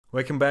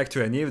Welcome back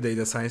to a new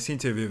data science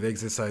interview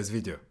exercise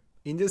video.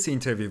 In this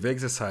interview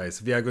exercise,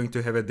 we are going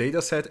to have a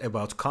data set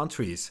about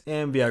countries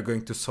and we are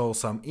going to solve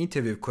some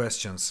interview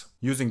questions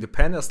using the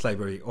pandas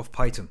library of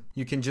Python.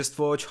 You can just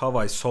watch how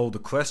I solve the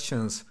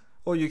questions,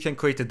 or you can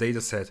create a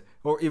data set,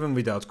 or even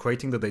without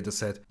creating the data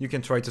set, you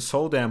can try to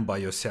solve them by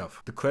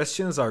yourself. The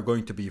questions are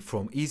going to be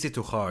from easy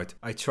to hard.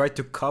 I tried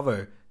to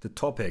cover the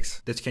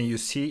topics that can you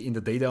see in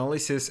the data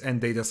analysis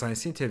and data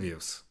science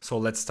interviews. So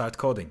let's start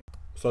coding.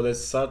 So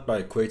let's start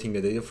by creating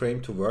a data frame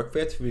to work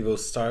with. We will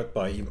start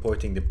by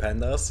importing the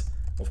pandas,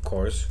 of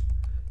course.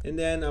 And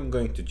then I'm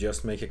going to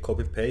just make a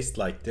copy paste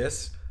like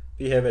this.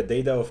 We have a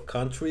data of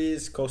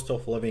countries, cost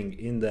of living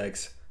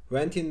index,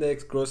 rent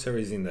index,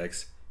 groceries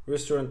index,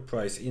 restaurant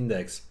price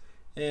index.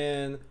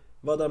 And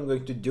what I'm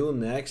going to do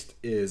next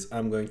is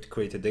I'm going to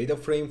create a data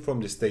frame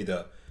from this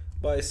data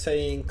by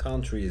saying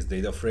countries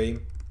data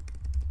frame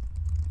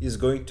is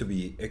going to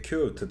be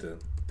equal to the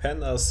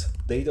pandas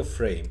data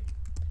frame.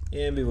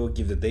 And we will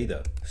give the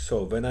data.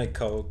 So when I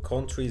call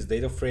countries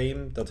data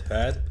frame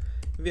 .head,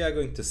 we are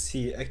going to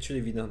see,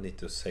 actually we don't need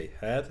to say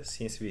head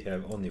since we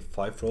have only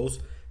 5 rows.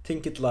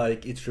 Think it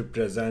like it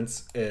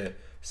represents a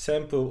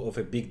sample of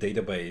a big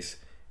database.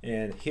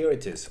 And here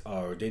it is,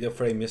 our data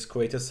frame is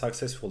created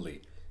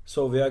successfully.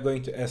 So we are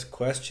going to ask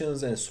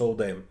questions and solve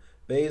them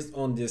based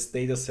on this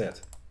data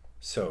set.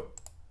 So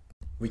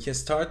we can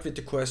start with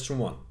the question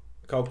 1.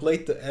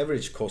 Calculate the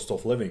average cost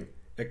of living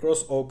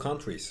across all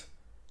countries.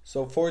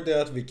 So for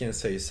that we can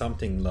say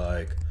something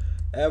like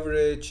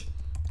average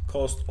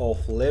cost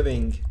of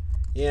living,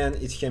 and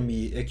it can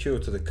be equal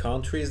to the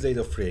country's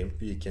data frame.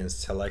 We can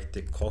select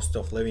the cost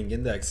of living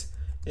index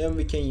and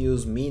we can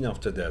use mean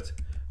after that.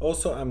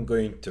 Also, I'm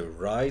going to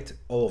write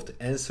all of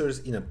the answers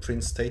in a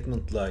print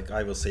statement, like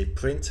I will say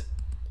print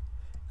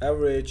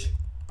average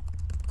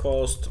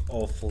cost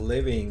of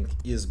living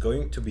is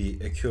going to be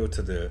equal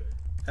to the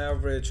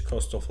average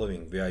cost of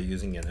living. We are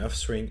using an F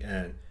string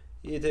and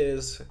it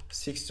is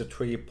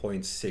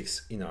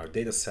 63.6 in our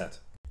data set.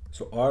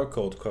 So our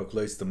code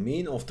calculates the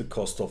mean of the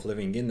cost of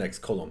living index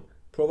column,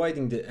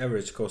 providing the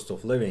average cost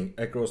of living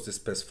across the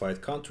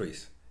specified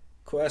countries.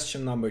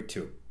 Question number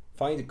 2.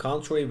 Find the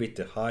country with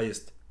the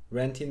highest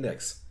rent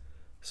index.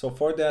 So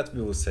for that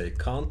we will say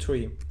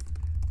country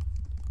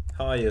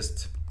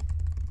highest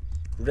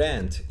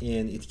rent,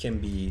 and it can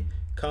be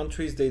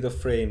country's data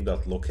frame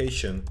dot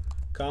location,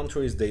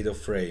 country's data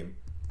frame,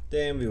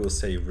 then we will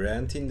say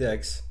rent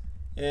index,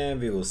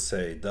 and we will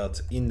say dot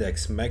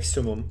index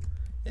maximum,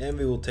 and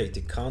we will take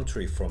the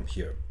country from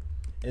here.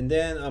 And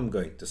then I'm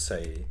going to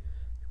say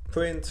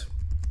print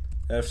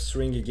f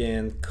string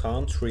again,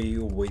 country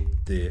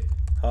with the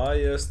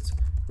highest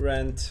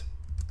rent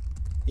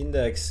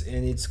index,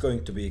 and it's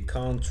going to be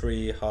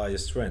country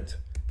highest rent,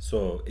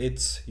 so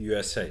it's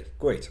USA.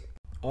 Great.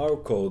 Our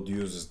code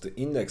uses the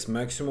index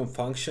maximum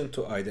function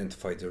to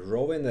identify the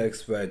row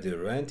index where the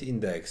rent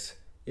index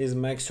is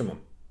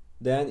maximum.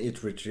 Then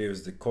it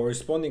retrieves the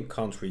corresponding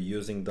country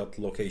using dot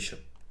location,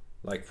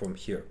 like from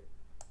here.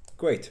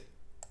 Great.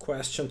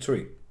 Question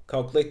 3.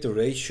 Calculate the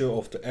ratio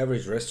of the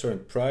average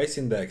restaurant price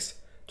index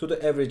to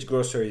the average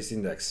groceries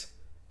index.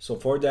 So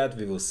for that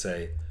we will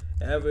say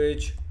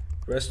average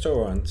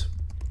restaurant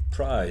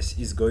price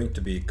is going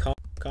to be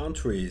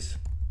countries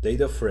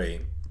data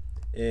frame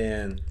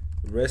and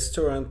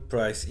restaurant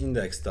price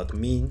index dot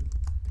mean,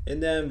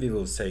 and then we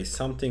will say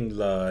something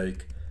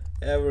like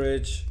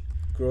average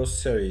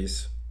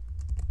groceries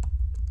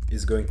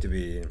is going to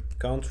be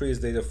countries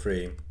data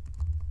frame,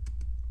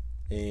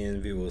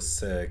 and we will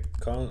say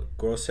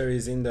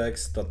groceries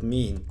index dot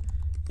mean,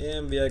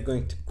 and we are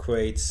going to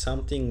create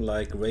something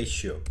like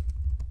ratio,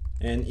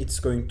 and it's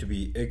going to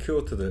be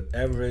equal to the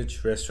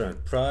average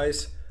restaurant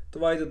price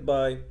divided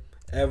by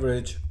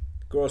average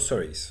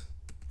groceries.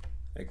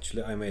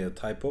 Actually I made a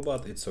typo,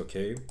 but it's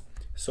okay.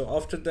 So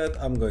after that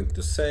I'm going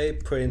to say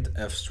print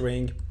f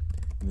string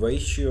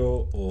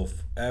ratio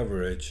of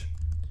average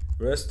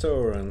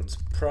restaurant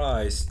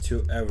price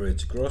to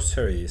average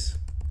groceries,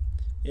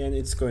 and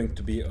it's going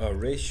to be a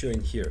ratio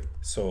in here,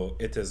 so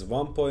it is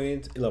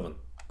 1.11.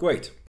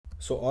 Great.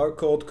 So our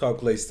code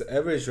calculates the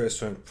average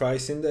restaurant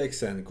price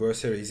index and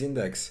groceries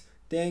index,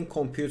 then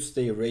computes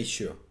the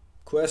ratio.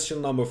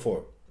 Question number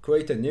 4.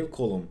 Create a new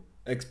column,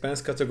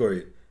 expense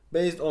category,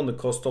 based on the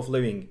cost of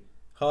living.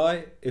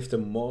 High if the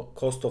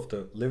cost of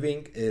the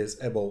living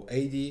is above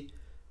 80,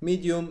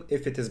 medium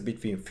if it is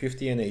between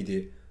 50 and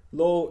 80,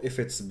 low if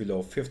it's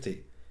below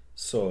 50.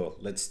 So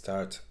let's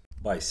start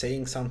by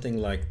saying something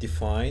like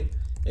define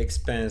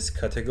expense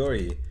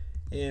category,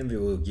 and we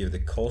will give the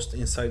cost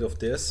inside of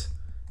this,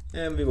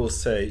 and we will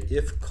say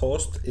if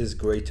cost is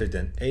greater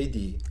than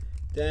 80,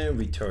 then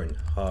return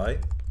high,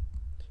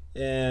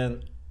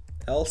 and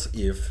else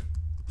if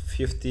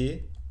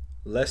 50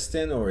 less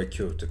than or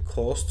equal to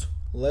cost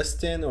less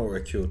than or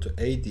equal to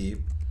 80,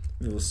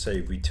 we will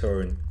say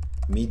return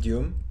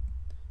medium,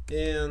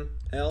 and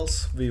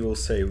else we will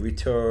say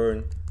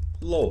return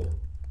low.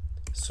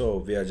 So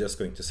we are just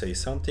going to say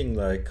something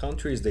like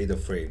country's data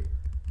frame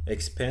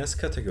expense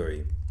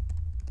category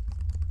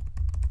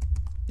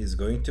is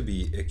going to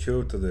be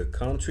equal to the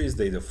country's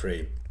data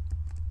frame.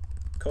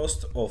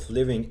 Cost of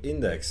living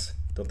index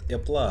dot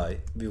apply,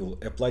 we will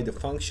apply the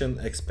function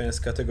expense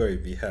category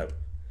we have.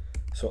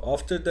 So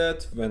after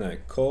that, when I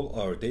call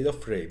our data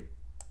frame,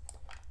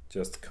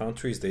 just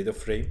country's data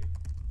frame,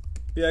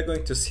 we are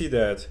going to see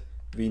that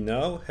we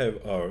now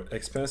have our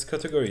expense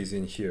categories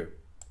in here: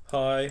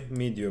 high,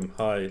 medium,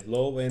 high,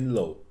 low, and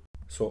low.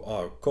 So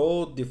our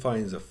code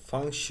defines a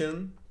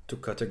function to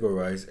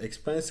categorize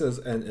expenses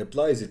and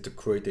applies it to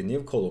create a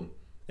new column,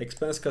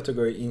 expense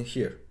category, in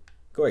here.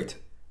 Great.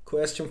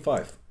 Question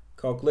 5.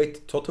 Calculate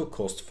the total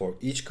cost for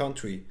each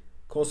country,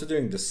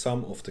 considering the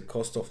sum of the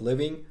cost of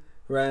living,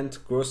 rent,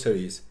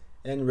 groceries,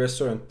 and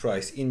restaurant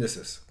price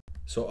indices.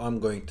 So I'm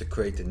going to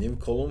create a new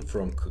column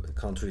from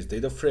country's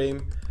data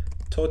frame,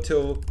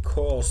 total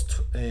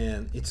cost,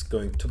 and it's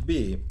going to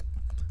be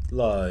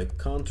like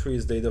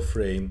country's data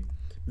frame.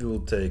 We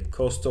will take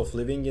cost of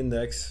living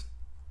index,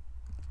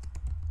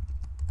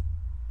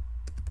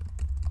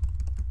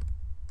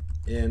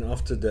 and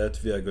after that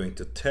we are going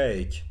to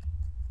take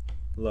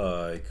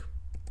like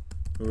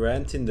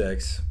rent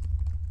index,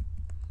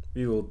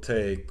 we will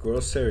take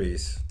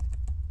groceries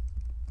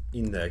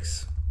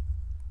index,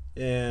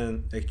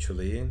 and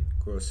actually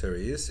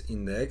groceries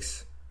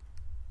index,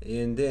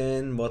 and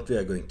then what we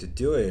are going to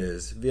do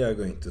is we are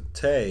going to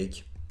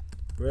take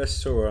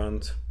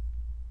restaurant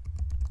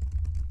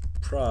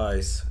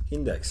price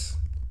index,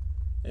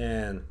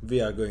 and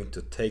we are going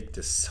to take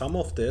the sum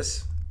of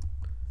this,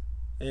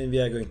 and we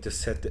are going to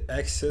set the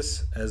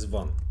axis as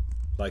 1,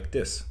 like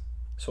this.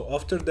 So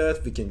after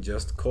that we can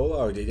just call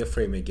our data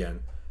frame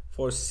again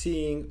for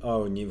seeing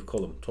our new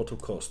column, total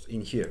cost,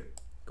 in here.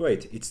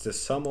 Great, it's the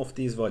sum of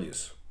these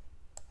values.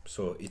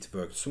 So it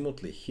worked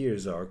smoothly.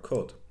 Here's our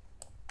code.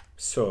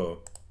 So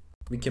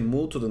we can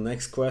move to the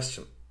next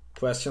question.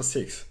 Question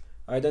 6.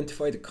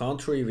 Identify the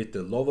country with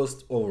the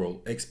lowest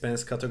overall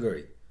expense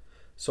category.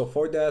 So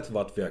for that,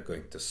 what we are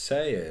going to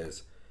say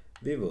is,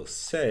 we will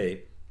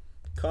say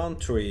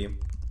country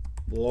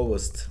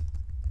lowest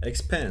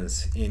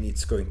expense, and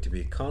it's going to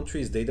be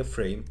country's data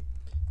frame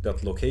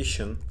dot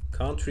location,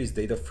 country's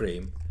data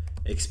frame,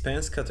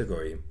 expense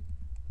category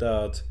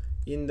dot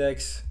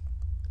index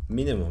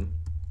minimum,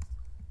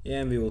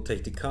 and we will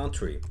take the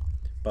country.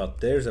 But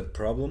there's a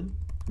problem,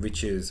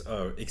 which is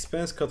our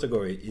expense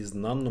category is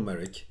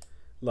non-numeric.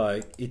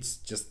 Like, it's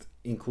just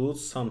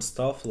includes some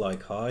stuff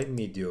like high,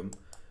 medium,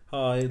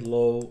 high,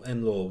 low,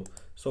 and low.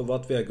 So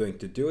what we are going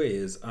to do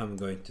is, I'm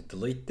going to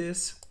delete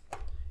this,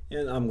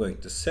 and I'm going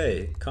to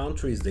say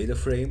country's data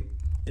frame,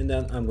 and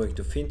then I'm going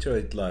to filter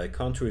it like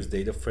country's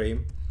data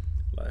frame,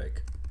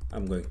 like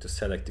I'm going to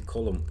select the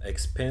column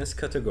expense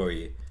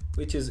category,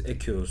 which is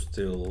equals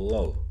to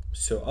low.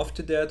 So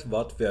after that,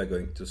 what we are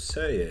going to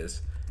say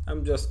is,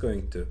 I'm just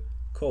going to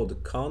call the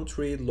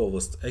country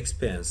lowest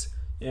expense,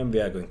 and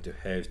we are going to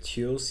have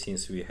 2,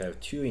 since we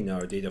have 2 in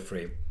our data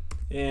frame,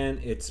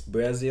 and it's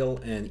Brazil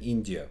and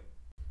India.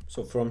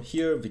 So from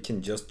here we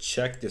can just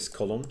check this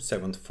column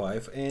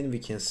 75, and we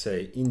can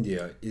say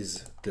India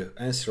is the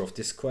answer of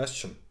this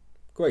question.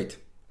 Great.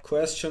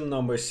 Question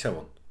number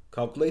 7.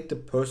 Calculate the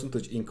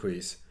percentage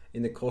increase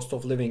in the cost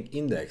of living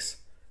index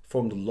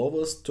from the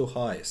lowest to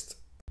highest.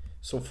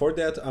 So for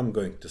that, I'm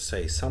going to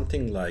say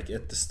something like,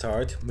 at the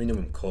start,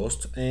 minimum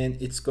cost,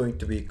 and it's going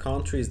to be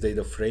country's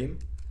data frame,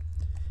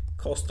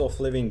 cost of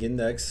living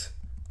index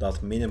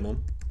dot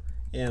minimum,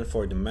 and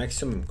for the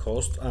maximum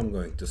cost, I'm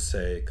going to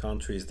say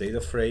country's data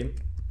frame,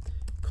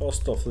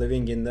 cost of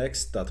living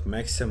index dot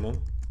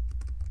maximum,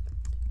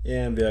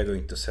 and we are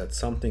going to set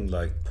something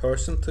like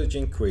percentage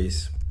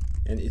increase,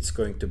 and it's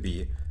going to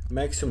be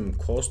maximum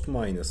cost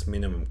minus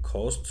minimum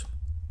cost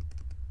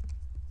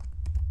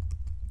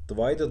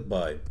divided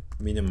by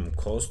minimum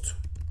cost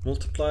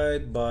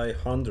multiplied by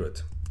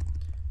 100.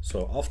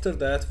 So after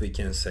that, we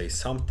can say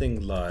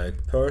something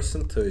like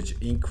percentage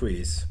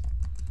increase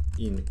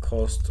in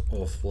cost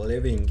of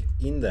living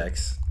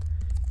index,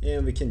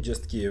 and we can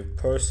just give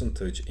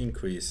percentage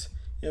increase,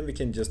 and we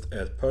can just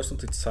add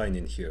percentage sign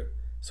in here.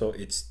 So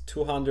it's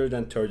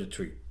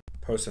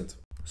 233%.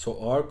 So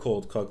our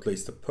code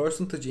calculates the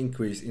percentage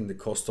increase in the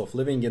cost of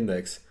living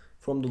index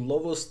from the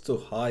lowest to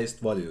highest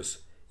values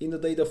in the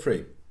data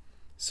frame.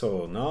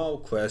 So now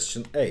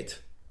question 8.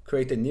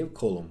 Create a new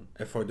column,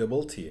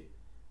 affordability,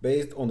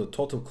 based on the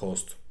total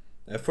cost.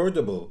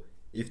 Affordable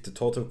if the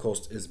total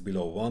cost is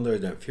below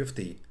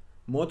 150,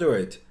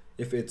 moderate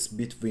if it's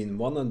between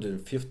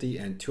 150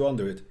 and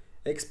 200,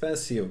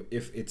 expensive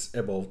if it's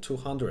above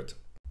 200.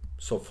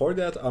 So for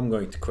that, I'm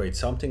going to create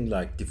something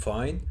like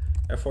define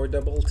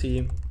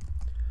affordability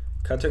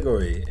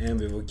category, and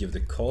we will give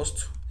the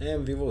cost,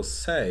 and we will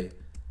say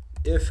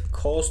if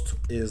cost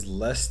is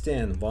less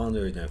than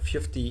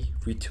 150,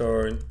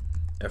 return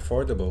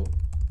affordable,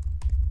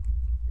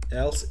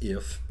 else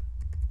if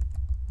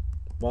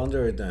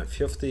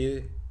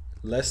 150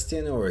 less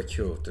than or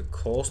equal to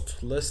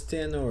cost less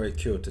than or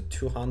equal to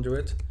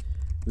 200,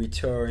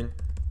 return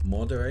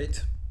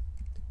moderate,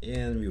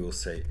 and we will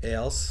say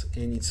else,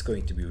 and it's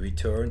going to be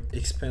return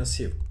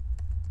expensive.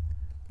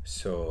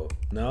 So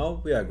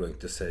now we are going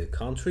to say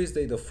countries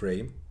data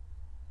frame.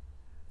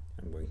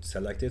 I'm going to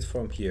select it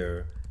from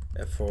here,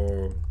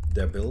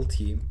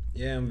 affordability,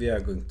 and we are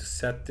going to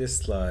set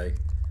this like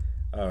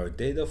our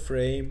data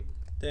frame.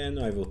 Then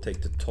I will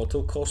take the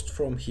total cost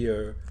from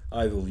here.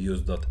 I will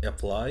use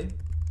 .apply,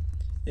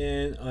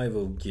 and I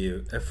will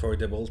give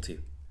affordability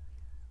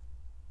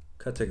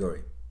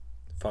category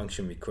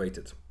function we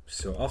created.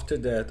 So after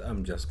that,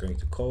 I'm just going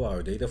to call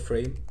our data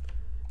frame,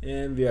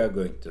 and we are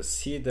going to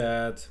see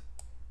that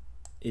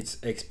it's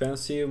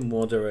expensive,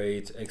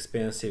 moderate,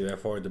 expensive,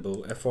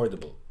 affordable,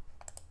 affordable.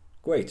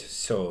 Great,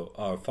 so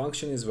our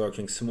function is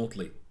working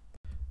smoothly.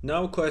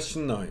 Now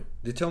question 9.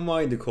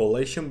 Determine the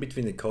correlation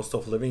between the cost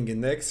of living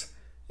index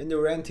and the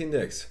rent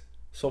index.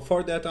 So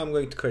for that, I'm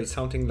going to create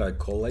something like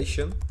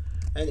correlation,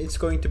 and it's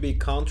going to be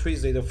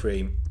countries data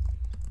frame,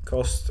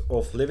 cost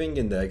of living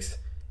index,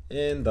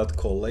 and that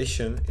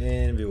correlation,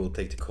 and we will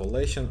take the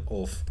correlation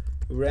of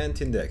rent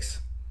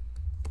index.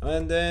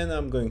 And then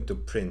I'm going to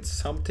print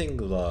something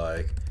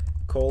like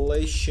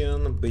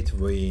correlation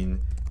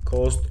between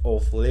cost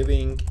of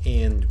living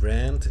and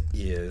rent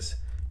is,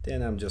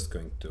 then I'm just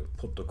going to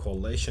put the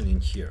correlation in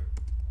here,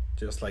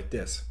 just like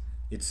this.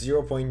 It's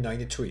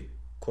 0.93,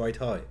 quite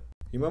high.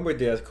 Remember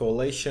that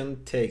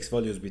correlation takes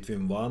values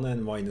between 1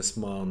 and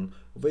 -1,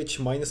 which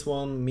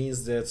 -1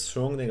 means that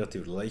strong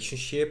negative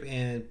relationship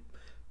and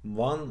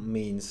 1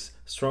 means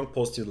strong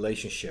positive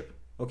relationship.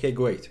 Okay,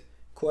 great.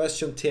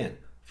 Question 10.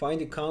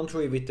 Find the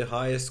country with the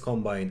highest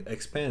combined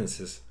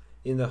expenses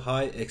in the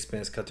high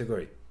expense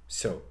category.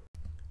 So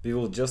we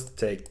will just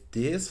take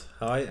this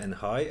high,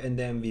 and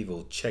then we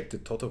will check the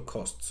total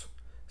costs.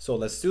 So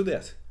let's do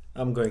that.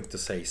 I'm going to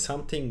say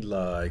something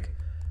like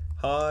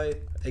high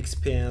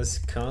expense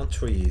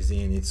countries,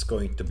 and it's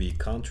going to be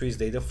countries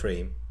data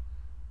frame.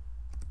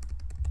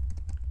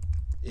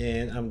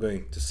 And I'm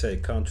going to say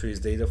countries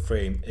data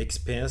frame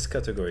expense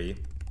category,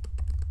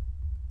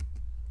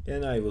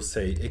 and I will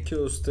say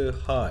equals to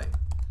high,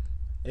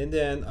 and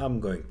then I'm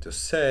going to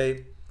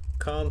say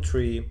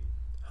country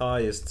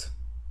highest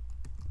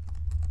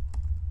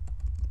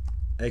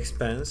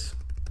expense.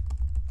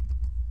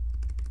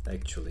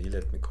 Actually,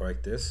 let me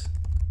correct this.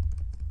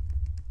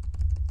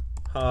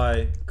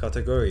 High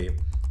category,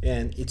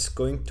 and it's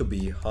going to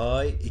be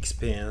high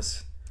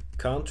expense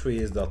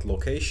countries dot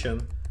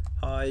location,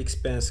 high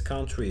expense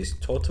countries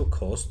total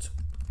cost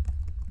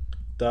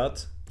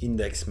dot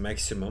index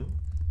maximum,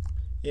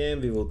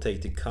 and we will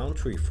take the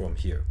country from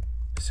here.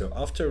 So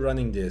after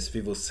running this, we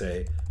will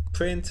say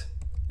print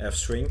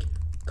f-string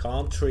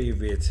country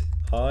with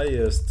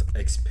highest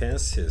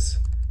expenses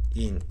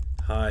in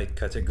high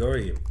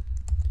category,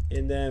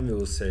 and then we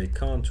will say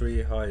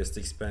country highest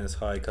expense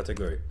high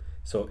category.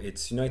 So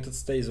it's United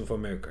States of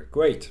America.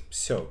 Great.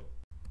 So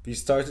we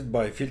started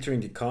by filtering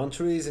the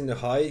countries in the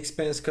high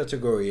expense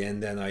category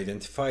and then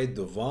identified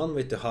the one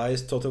with the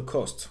highest total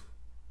cost.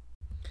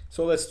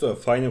 So let's do a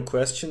final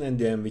question and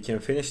then we can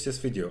finish this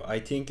video. I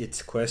think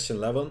it's question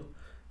 11.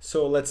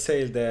 So let's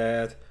say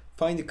that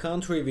find the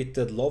country with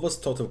the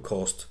lowest total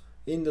cost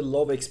in the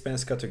low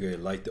expense category,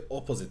 like the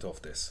opposite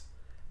of this.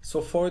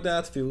 So for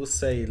that we will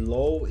say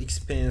low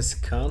expense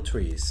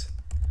countries,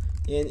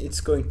 and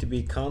it's going to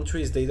be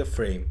countries data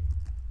frame,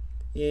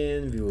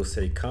 and we will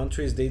say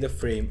countries data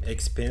frame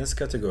expense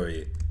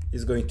category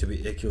is going to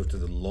be equal to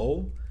the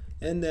low,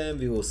 and then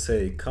we will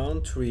say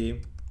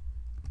country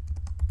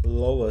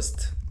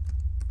lowest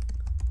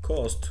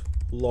cost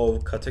low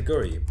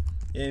category,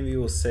 and we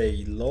will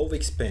say low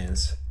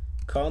expense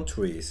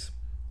countries,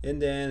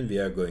 and then we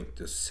are going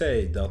to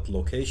say that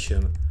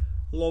location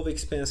low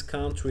expense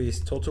countries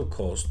total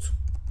cost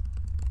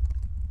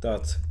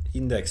dot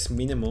index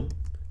minimum,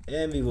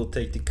 and we will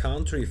take the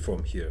country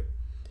from here,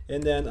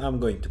 and then I'm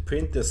going to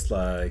print this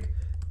like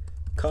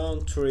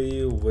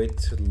country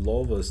with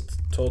lowest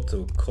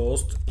total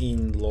cost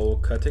in low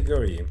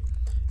category,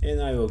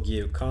 and I will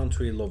give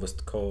country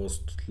lowest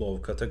cost low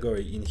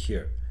category in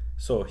here.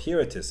 So here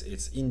it is,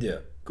 it's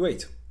India.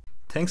 Great.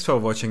 Thanks for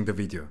watching the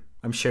video.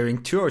 I'm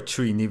sharing 2 or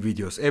 3 new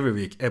videos every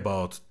week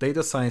about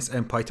data science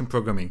and Python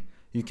programming.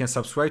 You can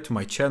subscribe to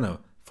my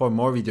channel for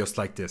more videos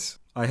like this.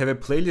 I have a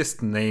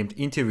playlist named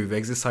Interview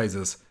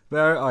Exercises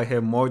where I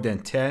have more than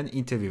 10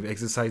 interview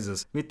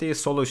exercises with their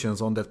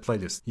solutions on that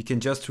playlist. You can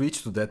just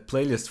reach to that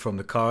playlist from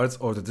the cards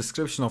or the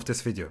description of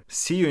this video.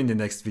 See you in the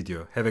next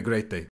video. Have a great day.